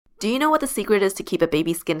Do you know what the secret is to keep a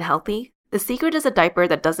baby's skin healthy? The secret is a diaper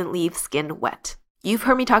that doesn't leave skin wet. You've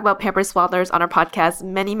heard me talk about Pampers Swaddlers on our podcast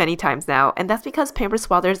many times now, and that's because Pampers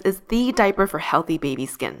Swaddlers is the diaper for healthy baby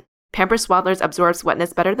skin. Pampers Swaddlers absorbs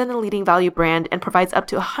wetness better than the leading value brand and provides up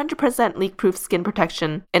to 100% leak-proof skin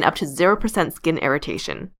protection and up to 0% skin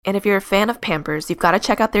irritation. And if you're a fan of Pampers, you've got to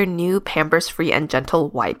check out their new Pampers Free and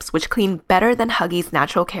Gentle wipes, which clean better than Huggies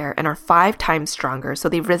Natural Care and are 5 times stronger, so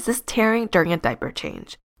they resist tearing during a diaper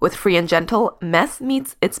change. With Free and Gentle, mess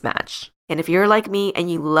meets its match. And if you're like me and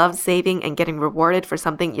you love saving and getting rewarded for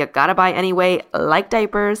something you gotta buy anyway, like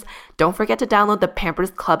diapers, don't forget to download the Pampers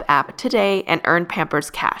Club app today and earn Pampers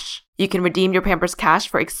Cash. You can redeem your Pampers Cash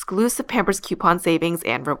for exclusive Pampers coupon savings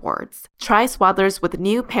and rewards. Try Swaddlers with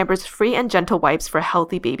new Pampers Free and Gentle wipes for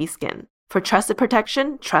healthy baby skin. For trusted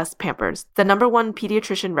protection, trust Pampers, the #1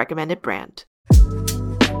 pediatrician recommended brand.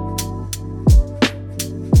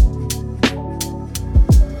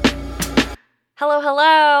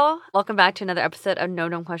 Hello. Welcome back to another episode of No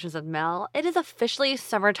Dumb Questions with Mel. It is officially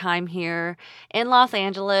summertime here in Los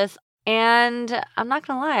Angeles, and I'm not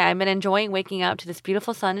gonna lie, I've been enjoying waking up to this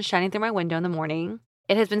beautiful sun shining through my window in the morning.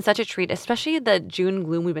 It has been such a treat, especially the June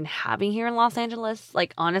gloom we've been having here in Los Angeles.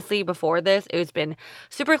 Like, honestly, before this, it's been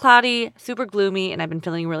super cloudy, super gloomy, and I've been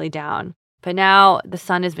feeling really down. But now the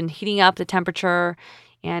sun has been heating up the temperature.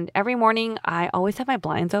 And every morning, I always have my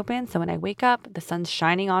blinds open. So when I wake up, the sun's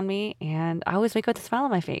shining on me, and I always wake up with a smile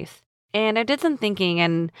on my face. And I did some thinking,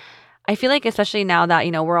 and I feel like especially now that,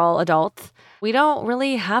 we're all adults, we don't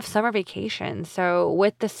really have summer vacation. So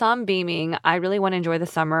with the sun beaming, I really want to enjoy the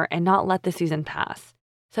summer and not let the season pass.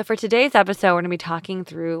 So for today's episode, we're going to be talking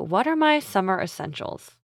through what are my summer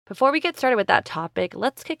essentials. Before we get started with that topic,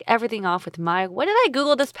 let's kick everything off with my What Did I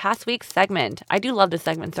Google This Past Week segment. I do love this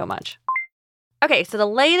segment so much. Okay, so the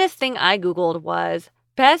latest thing I Googled was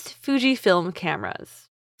best Fujifilm cameras.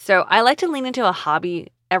 So I like to lean into a hobby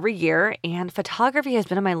every year, and photography has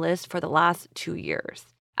been on my list for the last 2 years.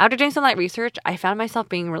 After doing some light research, I found myself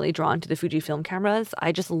being really drawn to the Fujifilm cameras.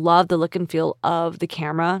 I just love the look and feel of the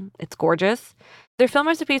camera. It's gorgeous. Their film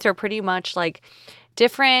recipes are pretty much like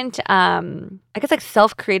different, like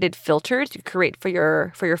self-created filters you create for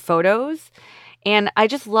your photos. And I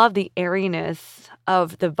just love the airiness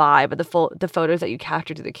of the vibe of the photos that you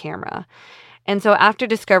capture to the camera. And so after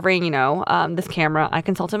discovering, this camera, I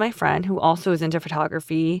consulted my friend who also is into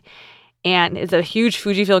photography and is a huge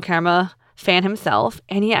Fujifilm camera fan himself.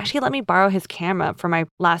 And he actually let me borrow his camera for my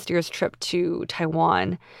last year's trip to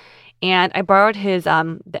Taiwan. And I borrowed his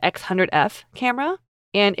the X100F camera.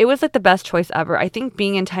 And it was like the best choice ever. I think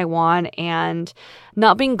being in Taiwan and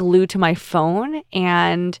not being glued to my phone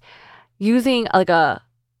and using like a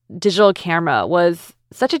digital camera was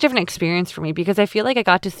such a different experience for me because I feel like I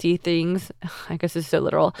got to see things, I guess it's so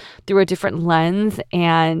literal, through a different lens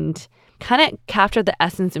and kind of capture the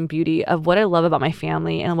essence and beauty of what I love about my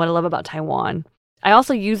family and what I love about Taiwan. I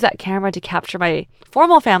also use that camera to capture my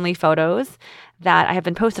formal family photos that I have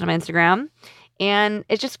been posted on my Instagram. And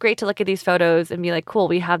it's just great to look at these photos and be like, cool,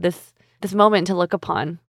 we have this moment to look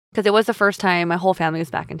upon. Because it was the first time my whole family was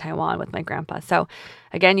back in Taiwan with my grandpa. So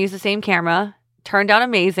again, use the same camera. Turned out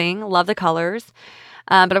amazing. Love the colors.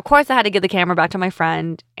 But of course, I had to give the camera back to my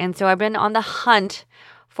friend. And so I've been on the hunt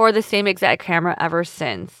for the same exact camera ever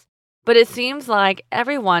since. But it seems like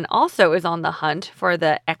everyone also is on the hunt for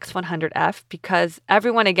the X100F because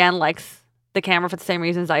everyone, again, likes the camera for the same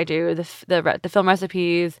reasons I do. The film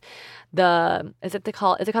recipes, is it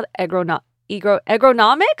called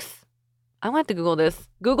ergonomics? I want to Google this.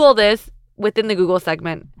 Google this within the Google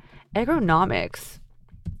segment. Ergonomics.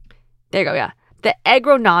 There you go, yeah. The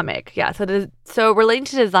ergonomic. Yeah, so relating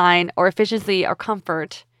to design or efficiency or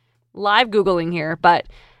comfort. Live Googling here, but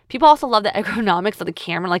people also love the ergonomics of the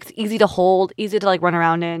camera. Like, it's easy to hold, easy to run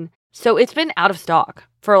around in. So it's been out of stock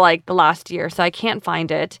for the last year, so I can't find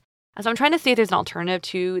it. So I'm trying to see if there's an alternative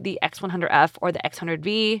to the X100F or the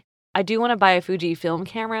X100V. I do want to buy a Fujifilm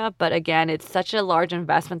camera, but again, it's such a large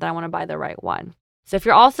investment that I want to buy the right one. So if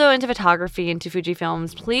you're also into photography, into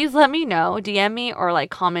Fujifilms, please let me know, DM me or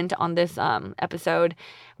comment on this episode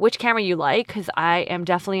which camera you like, because I am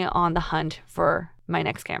definitely on the hunt for my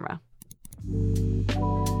next camera.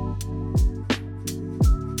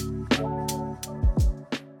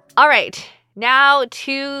 All right, now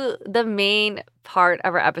to the main part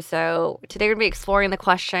of our episode. Today we're going to be exploring the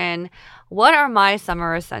question, what are my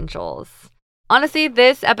summer essentials? Honestly,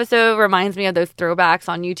 this episode reminds me of those throwbacks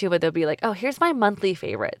on YouTube where they'll be like, oh, here's my monthly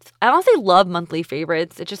favorites. I honestly love monthly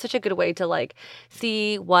favorites. It's just such a good way to like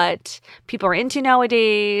see what people are into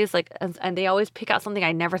nowadays. Like, and they always pick out something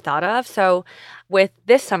I never thought of. So with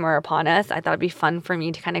this summer upon us, I thought it'd be fun for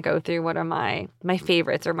me to kind of go through what are my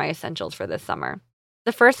favorites or my essentials for this summer.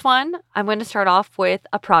 The first one, I'm going to start off with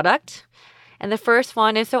a product. And the first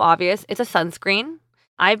one is so obvious. It's a sunscreen.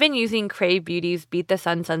 I've been using Crave Beauty's Beat the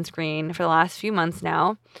Sun sunscreen for the last few months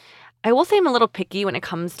now. I will say I'm a little picky when it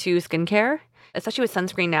comes to skincare, especially with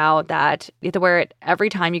sunscreen now that you have to wear it every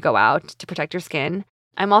time you go out to protect your skin.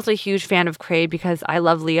 I'm also a huge fan of Crave because I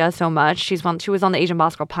love Leah so much. She was on the Asian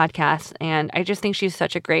Boss Girl podcast, and I just think she's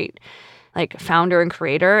such a great like founder and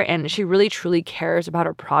creator, and she really truly cares about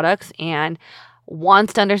her products and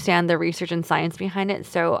wants to understand the research and science behind it.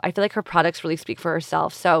 So I feel like her products really speak for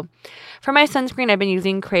herself. So for my sunscreen, I've been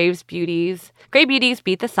using Crave Beauty's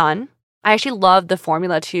Beat the Sun. I actually love the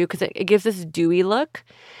formula too because it gives this dewy look.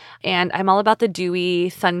 And I'm all about the dewy,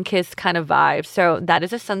 sun-kissed kind of vibe. So that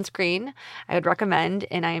is a sunscreen I would recommend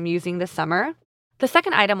and I am using this summer. The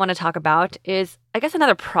second item I want to talk about is, I guess,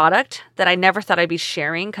 another product that I never thought I'd be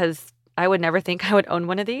sharing because I would never think I would own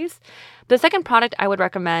one of these. The second product I would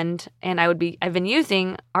recommend and I've been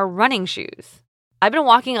using are running shoes. I've been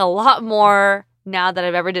walking a lot more now than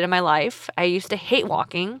I've ever did in my life. I used to hate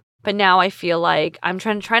walking, but now I feel like I'm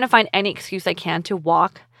trying to find any excuse I can to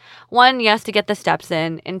walk. One, yes, to get the steps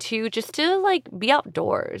in, and two, just to like be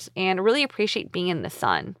outdoors and really appreciate being in the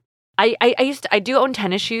sun. I do own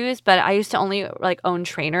tennis shoes, but I used to only like own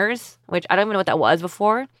trainers, which I don't even know what that was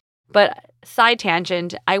before. But side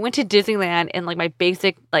tangent, I went to Disneyland in like my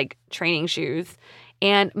basic like training shoes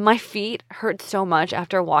and my feet hurt so much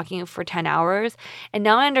after walking for 10 hours. And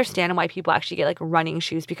now I understand why people actually get like running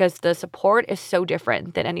shoes because the support is so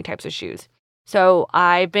different than any types of shoes. So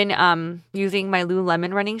I've been using my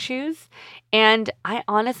Lululemon running shoes and I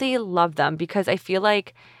honestly love them because I feel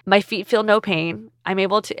like my feet feel no pain. And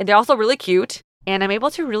they're also really cute and I'm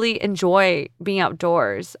able to really enjoy being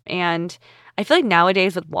outdoors. And I feel like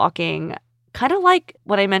nowadays with walking, kind of like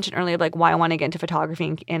what I mentioned earlier, like why I want to get into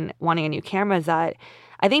photography and wanting a new camera is that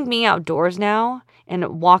I think being outdoors now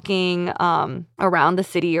and walking around the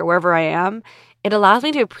city or wherever I am, it allows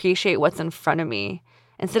me to appreciate what's in front of me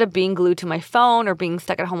instead of being glued to my phone or being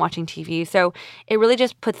stuck at home watching TV. So it really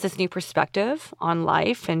just puts this new perspective on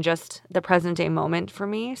life and just the present day moment for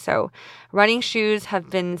me. So running shoes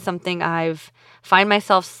have been something I've find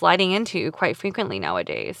myself sliding into quite frequently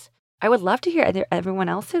nowadays. I would love to hear everyone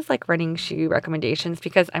else's like running shoe recommendations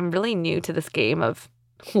because I'm really new to this game of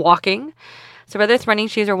walking. So whether it's running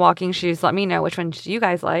shoes or walking shoes, let me know which ones you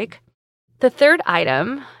guys like. The third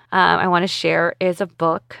item I want to share is a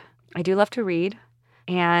book. I do love to read.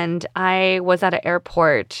 And I was at an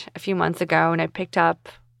airport a few months ago and I picked up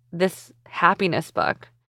this happiness book.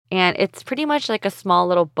 And it's pretty much like a small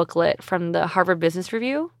little booklet from the Harvard Business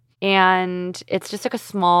Review. And it's just like a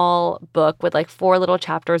small book with like 4 little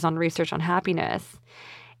chapters on research on happiness.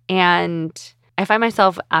 And I find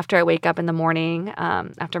myself after I wake up in the morning,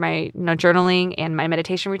 after my journaling and my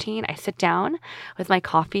meditation routine, I sit down with my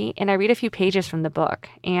coffee and I read a few pages from the book.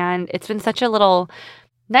 And it's been such a little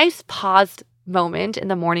nice paused moment in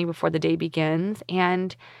the morning before the day begins.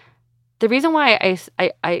 And the reason why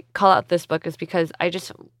I call out this book is because I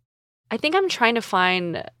think I'm trying to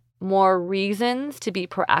find more reasons to be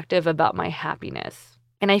proactive about my happiness.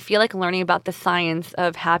 And I feel like learning about the science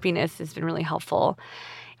of happiness has been really helpful.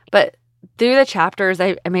 But through the chapters,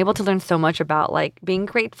 I'm able to learn so much about like being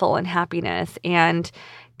grateful and happiness and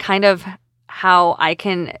kind of how I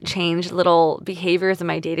can change little behaviors in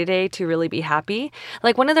my day-to-day to really be happy.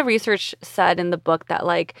 Like one of the research said in the book that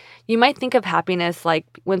like you might think of happiness like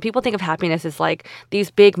when people think of happiness as like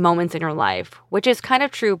these big moments in your life, which is kind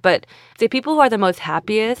of true, but the people who are the most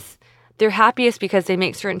happiest, they're happiest because they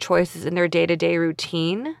make certain choices in their day-to-day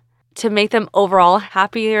routine to make them overall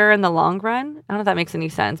happier in the long run. I don't know if that makes any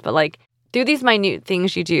sense, but like through these minute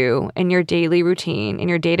things you do in your daily routine, in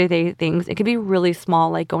your day-to-day things, it could be really small,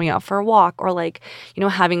 like going out for a walk or like,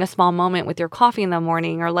 having a small moment with your coffee in the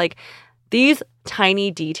morning or like these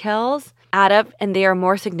tiny details add up and they are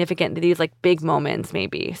more significant than these like big moments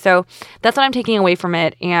maybe. So that's what I'm taking away from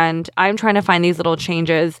it. And I'm trying to find these little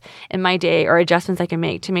changes in my day or adjustments I can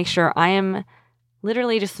make to make sure I am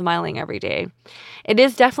literally just smiling every day. It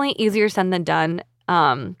is definitely easier said than done.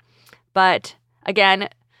 But again,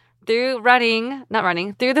 through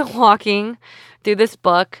the walking, through this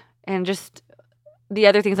book, and just the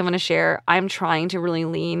other things I'm going to share, I'm trying to really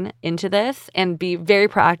lean into this and be very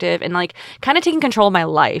proactive and like kind of taking control of my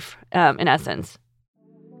life in essence.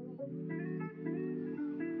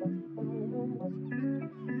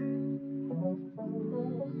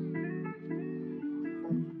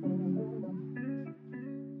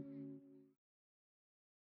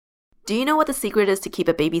 Do you know what the secret is to keep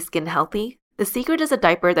a baby's skin healthy? The secret is a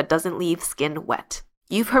diaper that doesn't leave skin wet.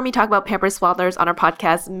 You've heard me talk about Pampers Swaddlers on our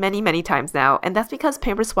podcast many, many times now, and that's because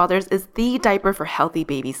Pampers Swaddlers is the diaper for healthy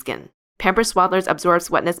baby skin. Pampers Swaddlers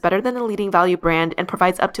absorbs wetness better than the leading value brand and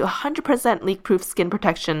provides up to 100% leak-proof skin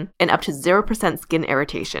protection and up to 0% skin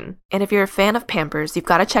irritation. And if you're a fan of Pampers, you've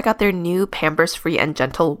got to check out their new Pampers Free and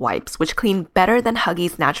Gentle wipes, which clean better than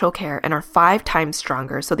Huggies Natural Care and are 5 times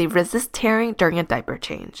stronger, so they resist tearing during a diaper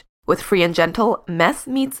change. With Free and Gentle, mess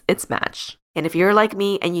meets its match. And if you're like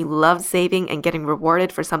me and you love saving and getting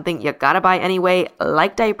rewarded for something you gotta buy anyway,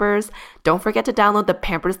 like diapers, don't forget to download the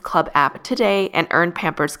Pampers Club app today and earn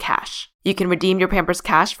Pampers Cash. You can redeem your Pampers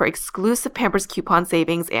Cash for exclusive Pampers coupon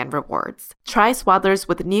savings and rewards. Try Swaddlers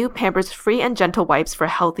with new Pampers Free and Gentle wipes for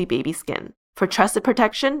healthy baby skin. For trusted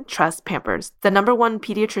protection, trust Pampers, the #1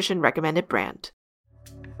 pediatrician recommended brand.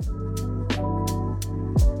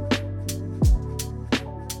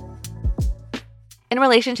 In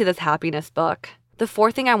relation to this happiness book, the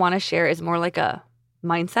fourth thing I want to share is more like a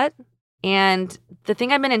mindset. And the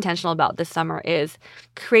thing I've been intentional about this summer is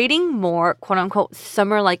creating more quote unquote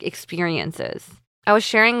summer-like experiences. I was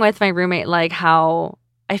sharing with my roommate like how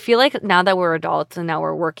I feel like now that we're adults and now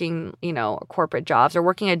we're working, corporate jobs or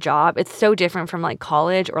working a job, it's so different from like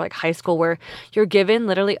college or like high school where you're given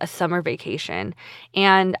literally a summer vacation.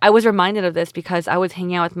 And I was reminded of this because I was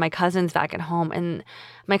hanging out with my cousins back at home, and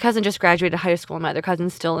my cousin just graduated high school and my other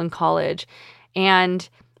cousin's still in college, and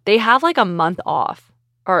they have like a month off,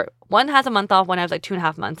 or one has a month off, one has like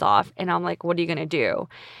 2.5 months off. And I'm like, what are you going to do?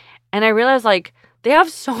 And I realized like they have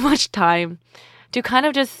so much time to kind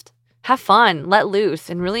of just have fun, let loose,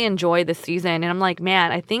 and really enjoy the season. And I'm like,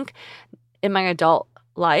 man, I think in my adult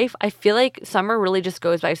life, I feel like summer really just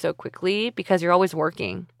goes by so quickly because you're always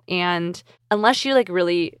working. And unless you like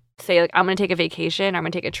really say like, I'm going to take a vacation or I'm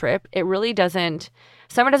going to take a trip, it really doesn't,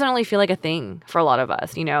 summer doesn't really feel like a thing for a lot of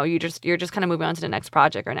us. You're just kind of moving on to the next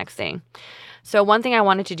project or next thing. So one thing I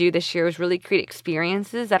wanted to do this year was really create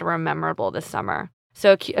experiences that were memorable this summer.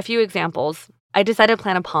 So a few examples. I decided to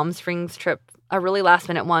plan a Palm Springs trip, a really last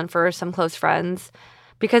minute one for some close friends,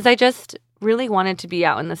 because I just really wanted to be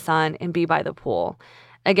out in the sun and be by the pool.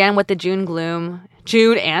 Again, with the June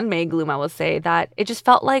and May gloom, I will say that it just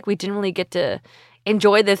felt like we didn't really get to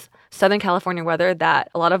enjoy this Southern California weather that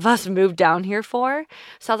a lot of us moved down here for.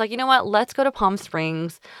 So I was like, you know what? Let's go to Palm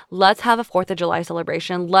Springs. Let's have a 4th of July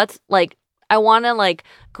celebration. I want to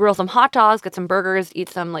grill some hot dogs, get some burgers, eat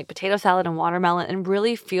some potato salad and watermelon, and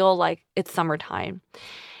really feel like it's summertime.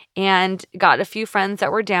 And got a few friends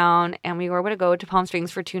that were down, and we were able to go to Palm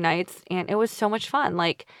Springs for 2 nights, and it was so much fun.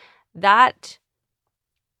 That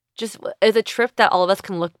just is a trip that all of us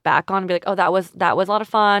can look back on and be like, oh, that was a lot of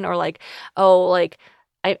fun, or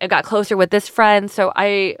I got closer with this friend. So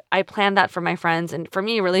I planned that for my friends, and for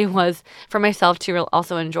me, it really was for myself to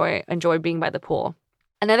also enjoy being by the pool.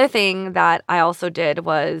 Another thing that I also did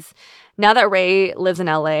was, now that Ray lives in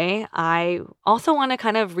LA, I also want to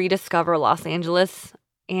kind of rediscover Los Angeles.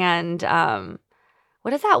 And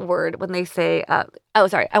what is that word when they say, I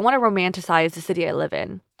want to romanticize the city I live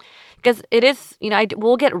in. Because it is,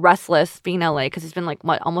 we'll get restless being in LA because it's been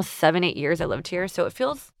almost 7-8 years I lived here. So it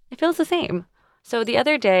feels the same. So the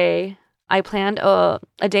other day, I planned a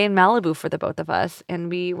day in Malibu for the both of us, and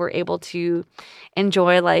we were able to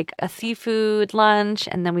enjoy a seafood lunch,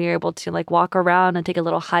 and then we were able to walk around and take a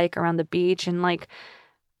little hike around the beach. And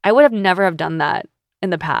I would have never have done that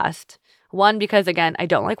in the past. One, because again, I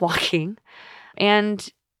don't like walking, and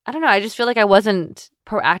I don't know, I just feel like I wasn't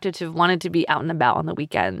proactive to wanted to be out and about on the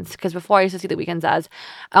weekends, because before I used to see the weekends as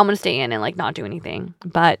I'm going to stay in and not do anything.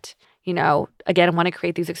 But, again, I want to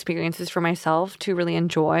create these experiences for myself to really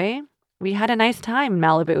enjoy. We had a nice time in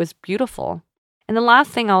Malibu. It was beautiful. And the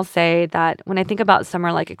last thing I'll say, that when I think about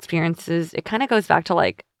summer-like experiences, it kind of goes back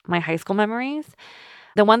to my high school memories.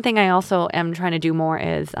 The one thing I also am trying to do more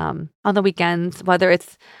is on the weekends, whether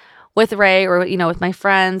it's with Ray or, with my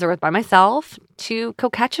friends or by myself, to go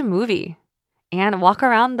catch a movie and walk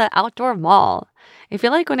around the outdoor mall. I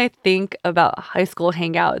feel like when I think about high school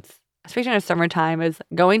hangouts, especially in the summertime, is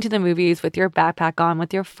going to the movies with your backpack on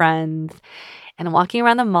with your friends and walking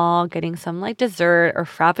around the mall, getting some dessert or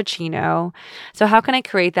frappuccino. So how can I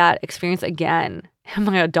create that experience again in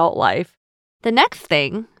my adult life? The next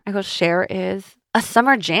thing I will share is a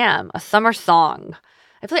summer jam, a summer song.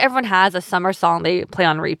 I feel like everyone has a summer song they play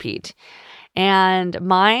on repeat. And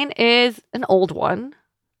mine is an old one.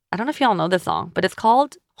 I don't know if y'all know this song, but it's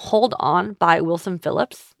called Hold On by Wilson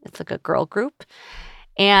Phillips. It's a girl group.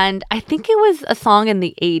 And I think it was a song in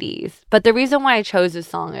the 80s. But the reason why I chose this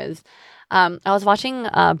song is I was watching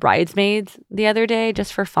Bridesmaids the other day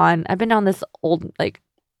just for fun. I've been on this old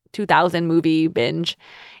 2000 movie binge.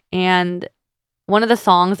 And one of the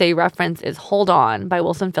songs they reference is Hold On by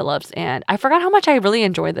Wilson Phillips. And I forgot how much I really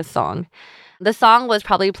enjoyed this song. The song was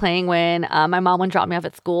probably playing when my mom would drop me off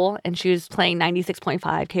at school, and she was playing 96.5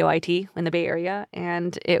 KOIT in the Bay Area.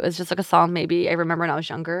 And it was just like a song maybe I remember when I was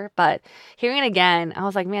younger. But hearing it again, I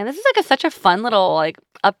was like, man, this is like such a fun little like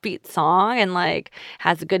upbeat song and like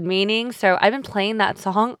has a good meaning. So I've been playing that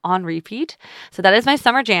song on repeat. So that is my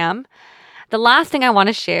summer jam. The last thing I want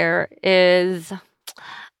to share is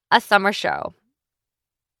a summer show.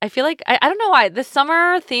 I feel like, I don't know why, the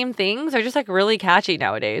summer themed things are just like really catchy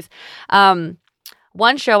nowadays.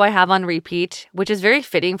 One show I have on repeat, which is very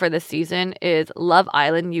fitting for this season, is Love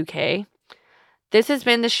Island UK. This has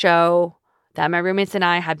been the show that my roommates and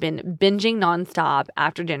I have been binging nonstop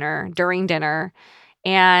after dinner, during dinner,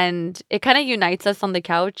 and it kind of unites us on the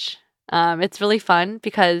couch. It's really fun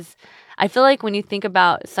because I feel like when you think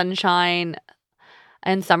about sunshine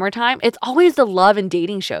and summertime, it's always the love and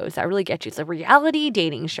dating shows that really get you. It's the reality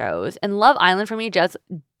dating shows. And Love Island for me just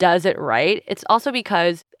does it right. It's also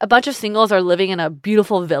because a bunch of singles are living in a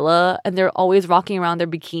beautiful villa and they're always rocking around their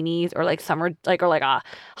bikinis or like summer, like, or like a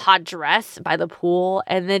hot dress by the pool.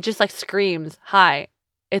 And it just like screams, hi,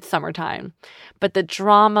 it's summertime. But the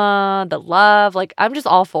drama, the love, like I'm just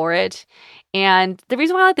all for it. And the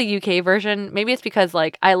reason why I like the UK version, maybe it's because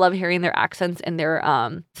like I love hearing their accents and their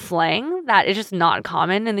slang that is just not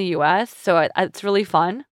common in the US. So it's really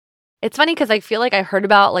fun. It's funny because I feel like I heard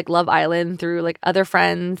about like Love Island through like other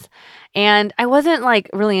friends, and I wasn't like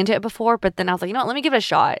really into it before. But then I was like, you know what, let me give it a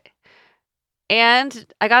shot. And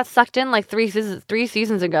I got sucked in like three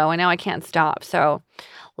seasons ago, and now I can't stop. So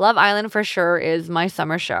Love Island for sure is my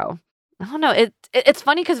summer show. I don't know. It's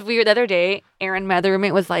funny because the other day, Erin, my other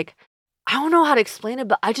roommate, was like, I don't know how to explain it,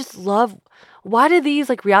 but I just love, why do these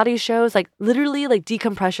like reality shows like literally like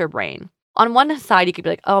decompress your brain? On one side, you could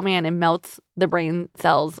be like, oh man, it melts the brain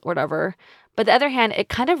cells or whatever. But the other hand, it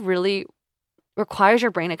kind of really requires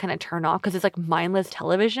your brain to kind of turn off because it's like mindless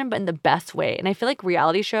television, but in the best way. And I feel like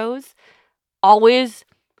reality shows always,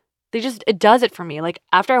 it does it for me. Like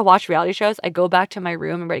after I watch reality shows, I go back to my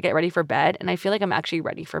room and get ready for bed. And I feel like I'm actually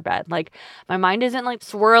ready for bed. Like my mind isn't like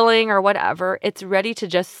swirling or whatever. It's ready to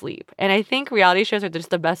just sleep. And I think reality shows are just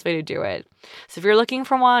the best way to do it. So if you're looking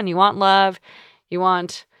for one, you want love, you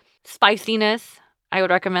want spiciness, I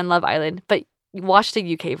would recommend Love Island. But watch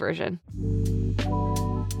the UK version.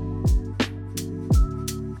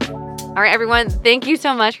 All right, everyone, thank you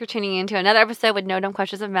so much for tuning in to another episode with No Dumb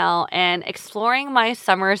Questions of Mel and exploring my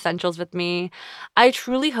summer essentials with me. I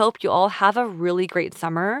truly hope you all have a really great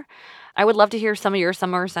summer. I would love to hear some of your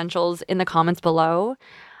summer essentials in the comments below.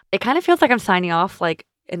 It kind of feels like I'm signing off like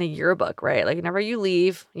in a yearbook, right? Like whenever you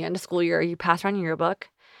leave, you end of school year, you pass around your yearbook.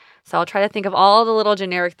 So I'll try to think of all the little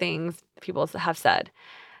generic things people have said.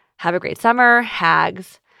 Have a great summer,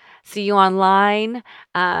 hags. See you online.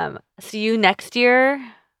 See you next year.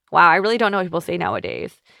 Wow, I really don't know what people say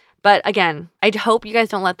nowadays. But again, I hope you guys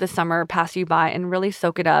don't let this summer pass you by and really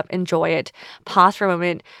soak it up, enjoy it, pause for a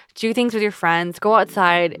moment, do things with your friends, go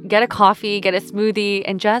outside, get a coffee, get a smoothie,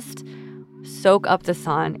 and just soak up the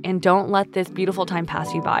sun and don't let this beautiful time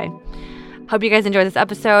pass you by. Hope you guys enjoyed this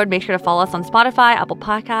episode. Make sure to follow us on Spotify, Apple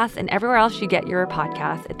Podcasts, and everywhere else you get your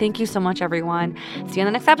podcasts. Thank you so much, everyone. See you in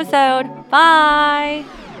the next episode. Bye.